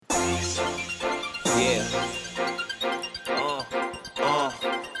Yeah.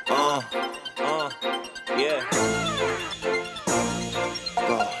 Yeah.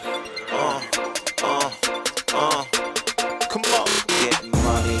 Come on. Getting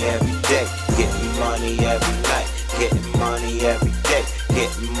money every day, getting money every night, getting money every day,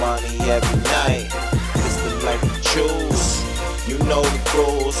 getting money every night. It's the life you choose. You know the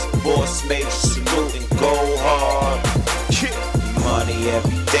rules. Boss makes you salute and go hard. Getting money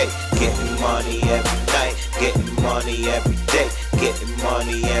every day, getting money every night, getting money every day, getting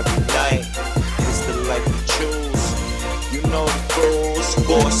money every night. It's the life you choose. You know the rules.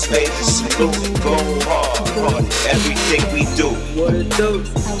 Boss made you salute and go hard. Everything we do. What it do?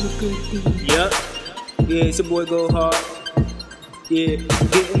 Yup. Yeah, it's your boy Go Hard. Yeah,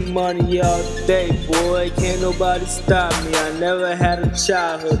 getting money all day, boy. Can't nobody stop me. I never had a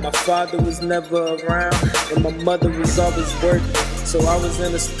childhood. My father was never around, and my mother was always working. So I was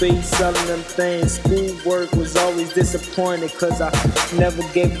in the street selling them things. Schoolwork was always disappointed, cause I never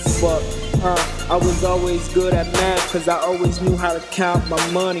gave a fuck. I was always good at math, cause I always knew how to count my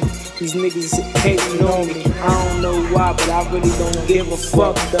money. These niggas hating on me, I don't know why, but I really don't give a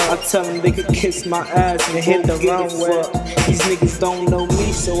fuck though. I tell them they could kiss my ass and hit the runway. These niggas don't know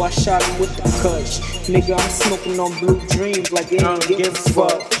me, so I shot them with the clutch. Nigga, I'm smoking on blue dreams like they ain't give a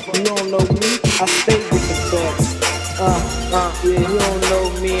fuck. You don't know me, I stay with the thugs. Yeah, you don't know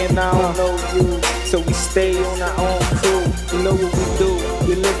me and I don't know you, so we stay on our own crew. You know what we do,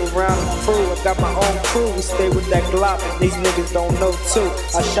 we live around the crew. I got my own crew, we stay with that Glock, and these niggas don't know too.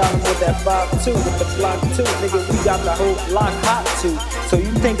 I shot him with that 5.2, with the block 2. Nigga, we got the whole block hot too. So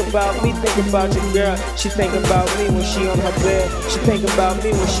you think about me, think about your girl. She think about me when she on her bed. She think about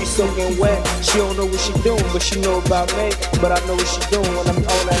me when she soaking wet. She don't know what she doing, but she know about me. But I know what she doing when I'm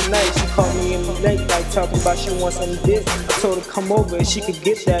on that night. She called me in the late night talking about she wants some dick. I told her come over and she could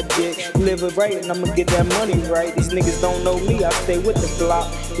get that dick. Live it right and I'ma get that money right. These niggas don't know me, I stay with the block.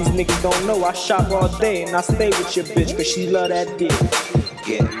 These niggas don't know I shop all day and I stay with your bitch cause she love that dick.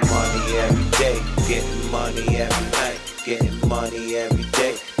 Getting money every day, getting money every night, getting money every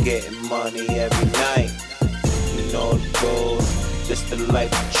day, getting money every night. You know the rules, this the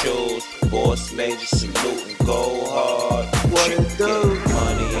life you choose. Boss made you salute and go hard. What it do? Getting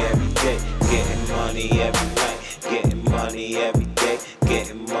money every day, getting money every night, getting money every day,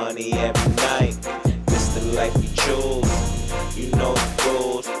 getting money every night. This the life you choose. You know the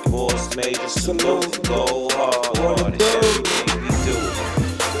rules. Boss made you salute and go